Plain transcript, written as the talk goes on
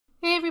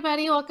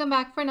everybody, welcome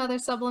back for another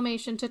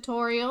sublimation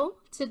tutorial.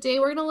 Today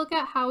we're going to look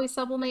at how we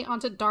sublimate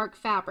onto dark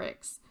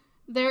fabrics.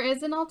 There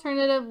is an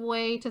alternative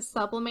way to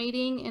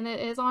sublimating, and it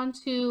is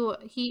onto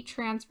heat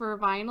transfer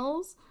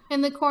vinyls.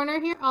 In the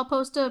corner here, I'll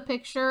post a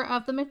picture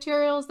of the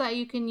materials that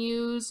you can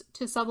use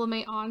to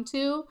sublimate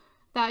onto,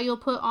 that you'll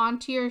put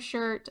onto your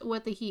shirt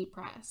with a heat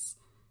press.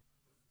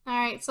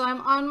 Alright, so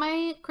I'm on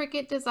my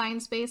Cricut Design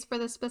Space for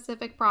this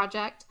specific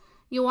project.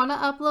 You want to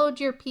upload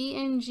your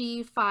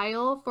PNG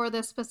file for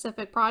this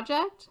specific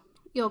project.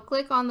 You'll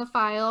click on the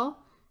file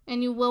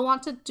and you will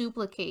want to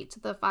duplicate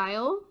the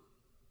file.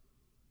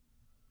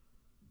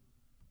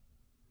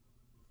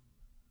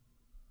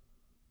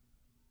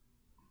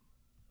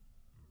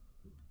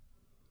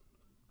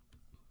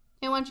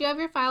 And once you have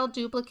your file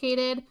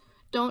duplicated,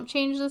 don't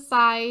change the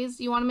size.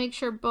 You want to make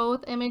sure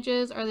both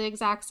images are the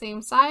exact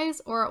same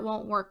size or it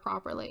won't work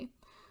properly.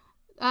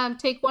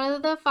 Take one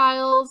of the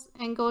files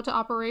and go to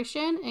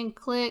Operation and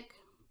click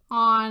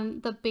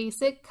on the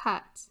basic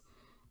cut.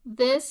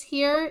 This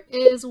here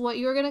is what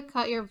you're going to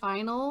cut your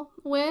vinyl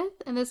with,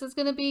 and this is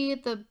going to be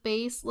the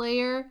base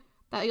layer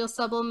that you'll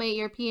sublimate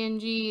your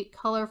PNG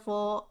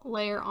colorful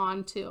layer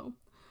onto.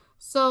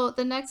 So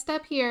the next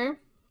step here,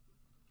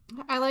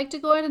 I like to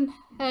go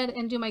ahead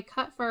and do my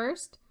cut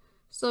first.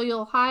 So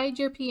you'll hide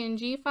your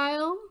PNG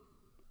file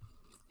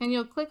and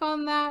you'll click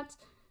on that.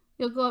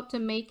 You'll go up to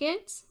Make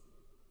It.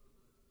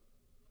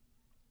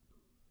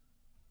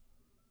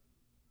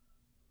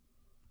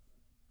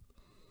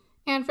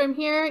 And from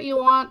here, you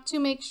want to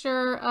make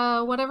sure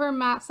whatever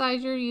mat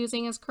size you're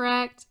using is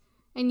correct.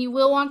 And you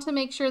will want to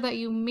make sure that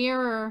you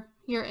mirror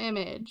your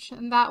image.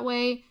 And that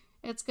way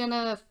it's going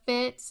to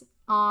fit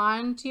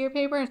onto your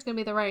paper. It's going to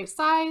be the right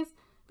size.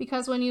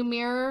 Because when you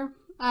mirror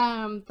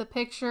the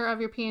picture of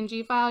your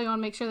PNG file, you want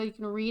to make sure that you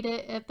can read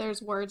it if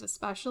there's words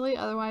especially.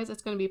 Otherwise,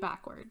 it's going to be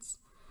backwards.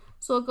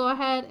 So we'll go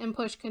ahead and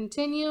push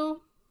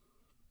Continue.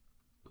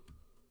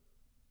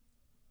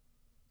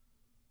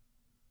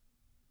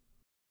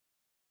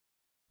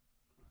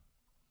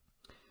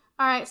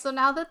 Alright, so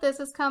now that this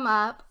has come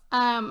up,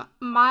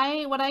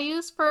 what I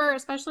use for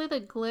especially the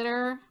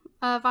glitter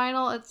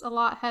vinyl, it's a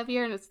lot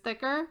heavier and it's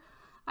thicker.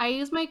 I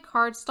use my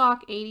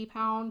cardstock 80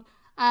 pound.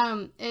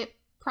 It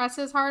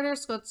presses harder,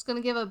 so it's going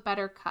to give a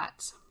better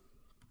cut.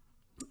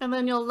 And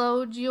then you'll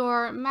load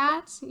your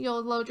mat,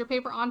 you'll load your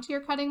paper onto your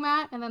cutting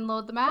mat and then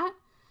load the mat,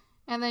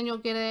 and then you'll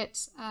get it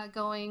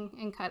going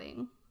and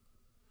cutting.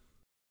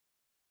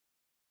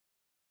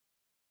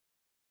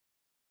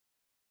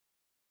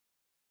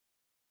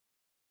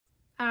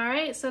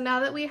 Alright, so now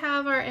that we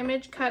have our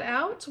image cut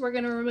out, we're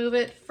going to remove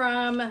it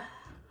from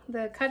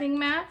the cutting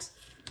mat.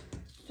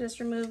 Just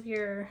remove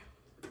your,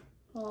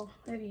 well,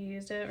 if you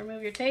used it,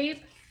 remove your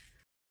tape.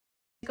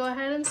 Go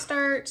ahead and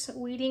start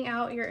weeding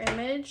out your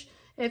image.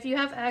 If you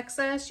have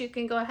excess, you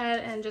can go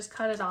ahead and just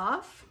cut it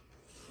off.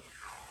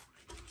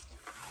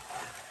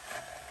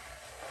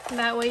 And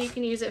that way you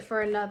can use it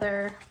for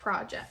another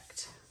project.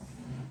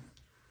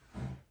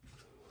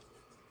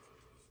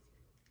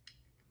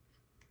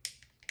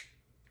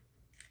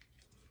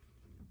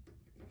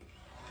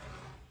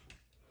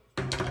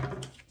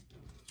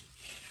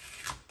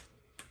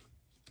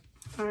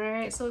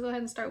 Alright, so we'll go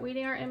ahead and start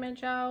weeding our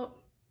image out.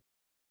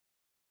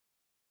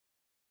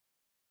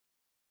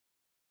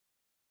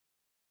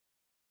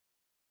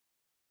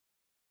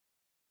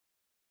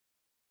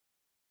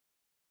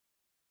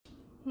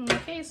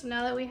 Okay, so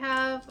now that we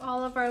have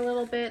all of our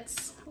little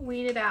bits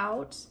weeded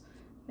out,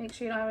 make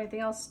sure you don't have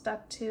anything else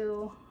stuck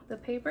to the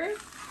paper.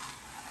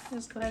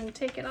 Just go ahead and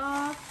take it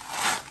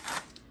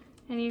off.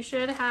 And you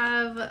should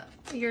have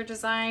your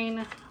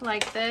design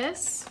like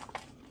this.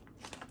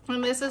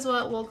 And this is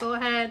what we'll go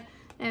ahead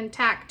and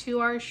tack to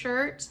our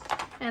shirt,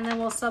 and then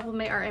we'll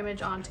sublimate our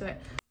image onto it.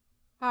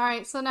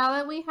 Alright, so now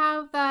that we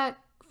have that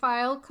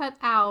file cut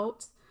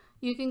out,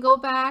 you can go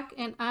back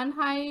and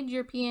unhide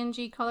your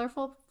PNG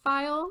colorful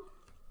file.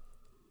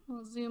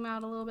 We'll zoom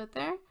out a little bit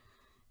there.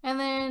 And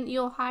then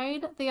you'll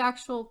hide the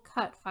actual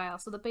cut file.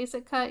 So the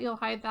basic cut, you'll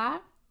hide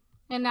that.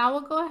 And now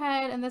we'll go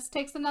ahead, and this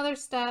takes another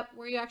step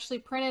where you actually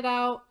print it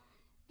out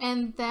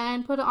and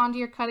then put it onto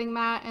your cutting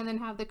mat and then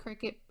have the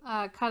Cricut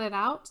cut it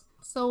out.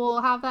 So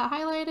we'll have that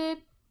highlighted.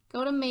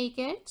 Go to Make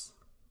It.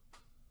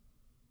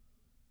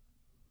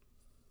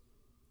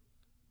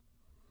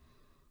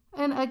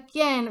 And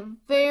again,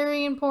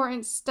 very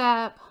important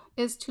step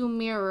is to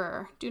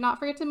mirror. Do not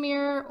forget to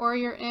mirror or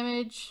your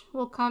image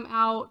will come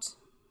out.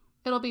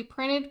 It'll be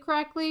printed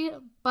correctly,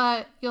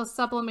 but you'll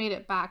sublimate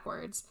it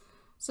backwards.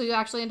 So you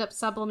actually end up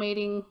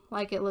sublimating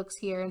like it looks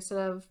here instead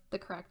of the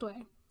correct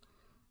way.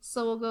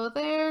 So we'll go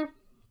there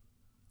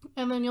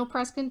and then you'll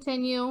press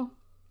Continue.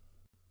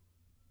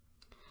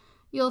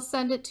 You'll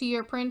send it to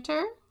your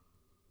printer.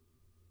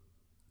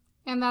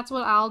 And that's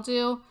what I'll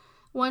do.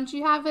 Once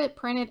you have it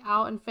printed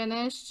out and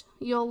finished,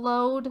 you'll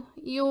load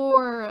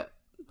your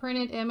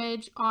printed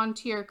image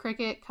onto your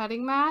Cricut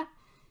cutting mat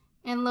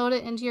and load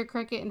it into your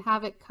Cricut and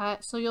have it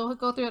cut. So you'll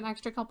go through an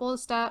extra couple of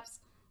steps.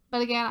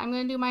 But again, I'm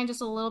going to do mine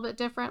just a little bit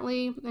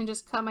differently and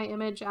just cut my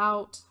image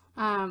out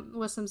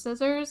with some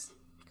scissors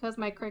because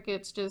my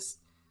Cricut's just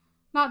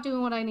not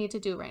doing what I need to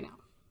do right now.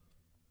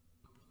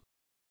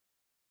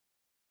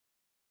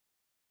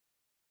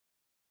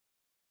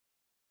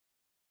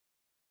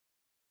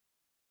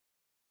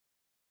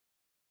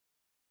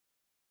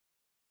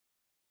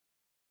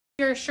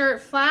 Your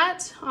shirt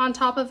flat on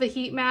top of a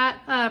heat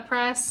mat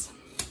press,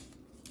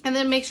 and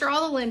then make sure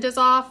all the lint is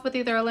off with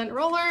either a lint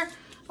roller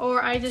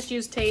or I just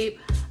use tape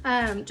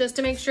just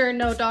to make sure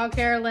no dog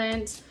hair,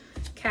 lint,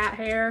 cat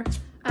hair,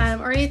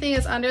 or anything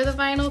is under the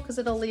vinyl, because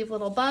it'll leave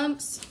little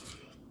bumps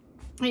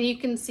and you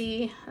can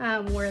see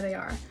where they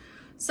are.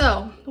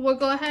 So we'll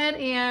go ahead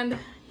and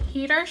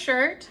heat our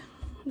shirt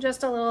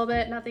just a little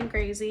bit, nothing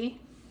crazy.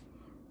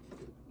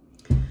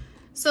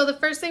 So the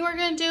first thing we're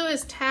going to do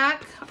is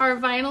tack our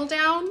vinyl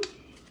down.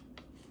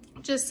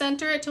 Just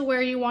center it to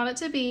where you want it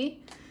to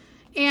be.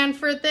 And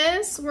for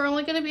this, we're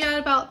only going to be at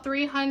about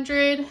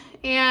 300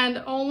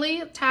 and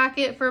only tack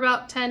it for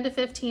about 10 to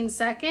 15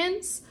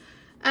 seconds.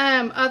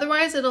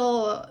 Otherwise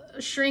it'll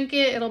shrink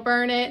it, it'll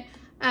burn it.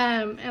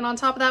 And on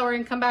top of that, we're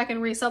going to come back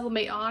and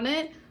resublimate on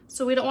it.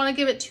 So we don't want to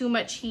give it too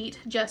much heat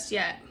just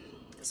yet.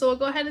 So we'll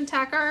go ahead and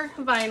tack our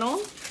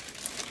vinyl.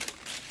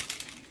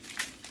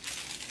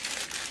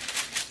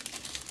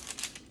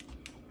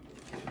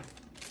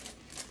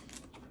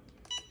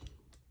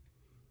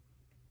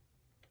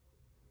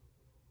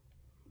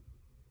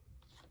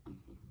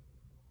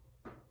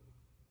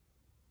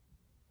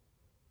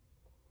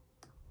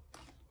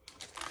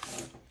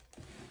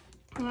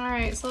 All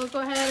right, so we'll go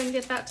ahead and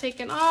get that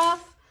taken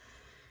off,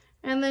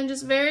 and then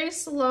just very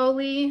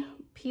slowly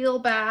peel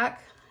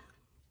back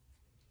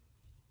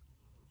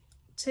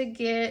to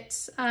get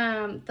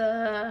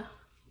the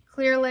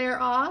clear layer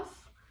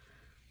off.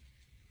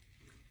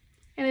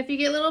 And if you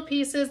get little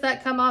pieces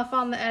that come off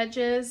on the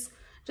edges,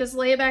 just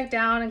lay it back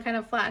down and kind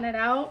of flatten it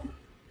out.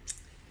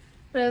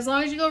 But as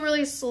long as you go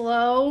really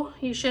slow,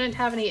 you shouldn't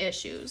have any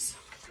issues,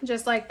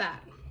 just like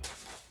that.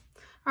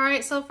 All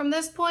right, so from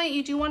this point,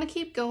 you do want to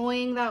keep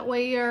going. That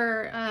way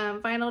your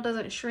vinyl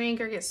doesn't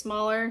shrink or get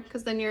smaller,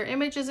 because then your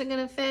image isn't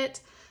going to fit.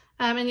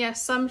 And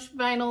yes, some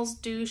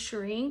vinyls do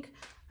shrink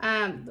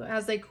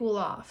as they cool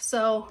off.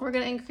 So we're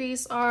going to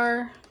increase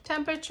our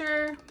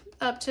temperature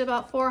up to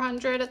about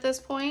 400 at this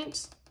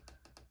point.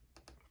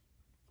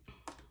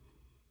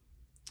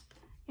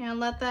 And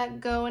let that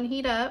go and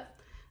heat up.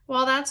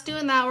 While that's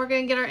doing that, we're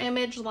going to get our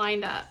image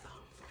lined up.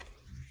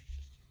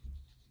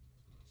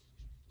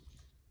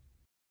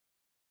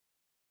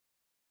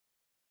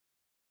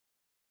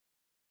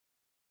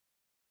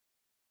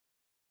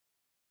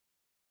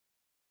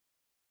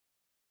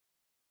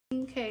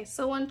 Okay,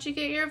 so once you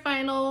get your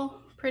vinyl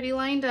pretty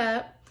lined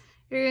up,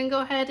 you're gonna go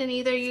ahead and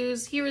either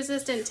use heat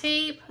resistant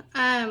tape,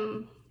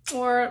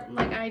 or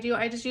like I do,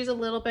 I just use a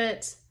little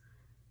bit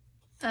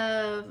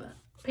of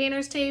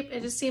painter's tape.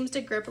 It just seems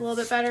to grip a little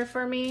bit better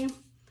for me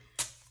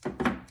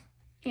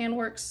and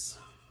works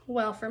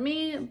well for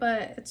me,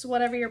 but it's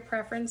whatever your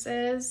preference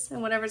is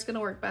and whatever's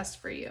gonna work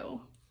best for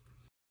you.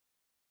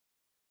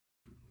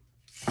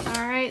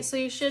 All right, so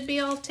you should be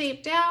all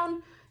taped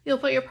down. You'll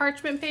put your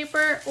parchment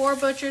paper or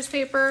butcher's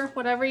paper,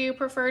 whatever you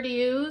prefer to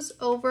use,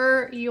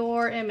 over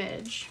your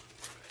image.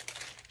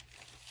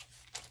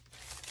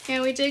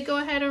 And we did go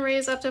ahead and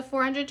raise up to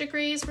 400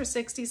 degrees for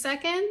 60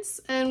 seconds,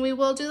 and we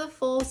will do the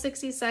full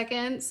 60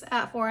 seconds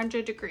at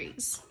 400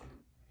 degrees.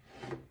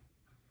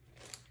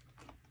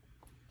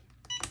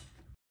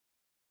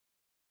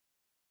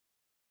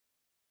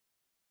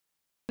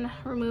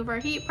 Remove our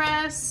heat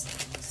press,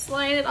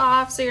 slide it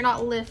off so you're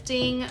not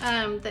lifting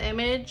the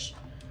image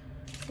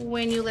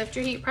when you lift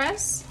your heat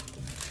press.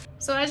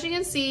 So as you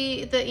can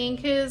see, the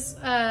ink is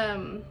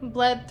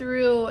bled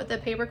through the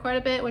paper quite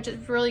a bit, which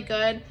is really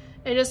good.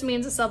 It just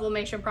means the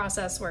sublimation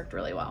process worked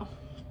really well.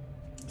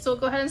 So we'll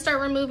go ahead and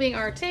start removing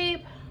our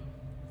tape.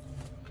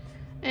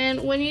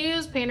 And when you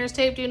use painter's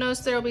tape, do notice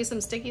there will be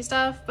some sticky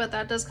stuff, but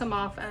that does come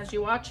off as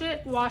you wash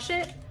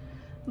it.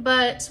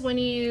 But when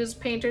you use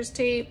painter's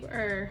tape,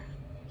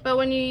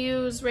 when you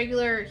use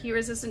regular heat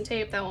resistant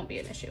tape, that won't be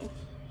an issue.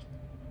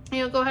 And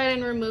you'll go ahead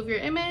and remove your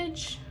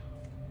image.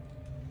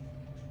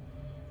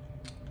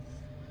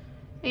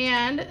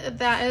 And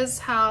that is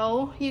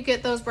how you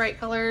get those bright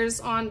colors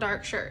on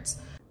dark shirts.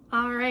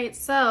 All right,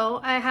 so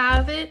I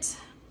have it.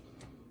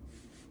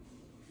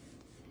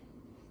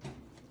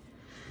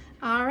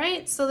 All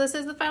right, so this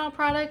is the final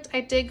product.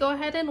 I did go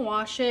ahead and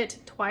wash it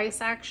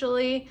twice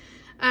actually.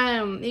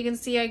 You can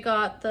see I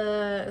got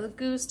the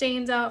goo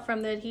stains out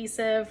from the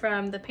adhesive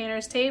from the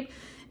painter's tape.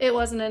 It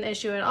wasn't an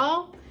issue at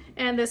all.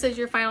 And this is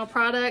your final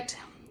product.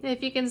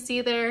 If you can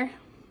see there,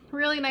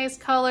 really nice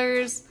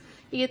colors.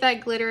 You get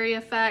that glittery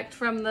effect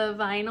from the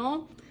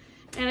vinyl.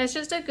 And it's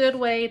just a good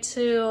way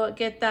to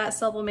get that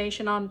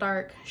sublimation on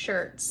dark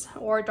shirts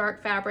or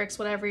dark fabrics,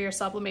 whatever you're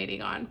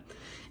sublimating on.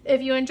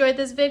 If you enjoyed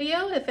this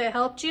video, if it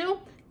helped you,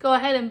 go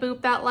ahead and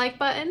boop that like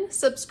button,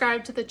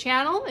 subscribe to the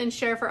channel, and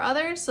share for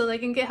others so they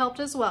can get helped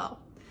as well.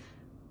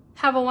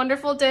 Have a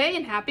wonderful day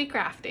and happy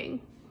crafting.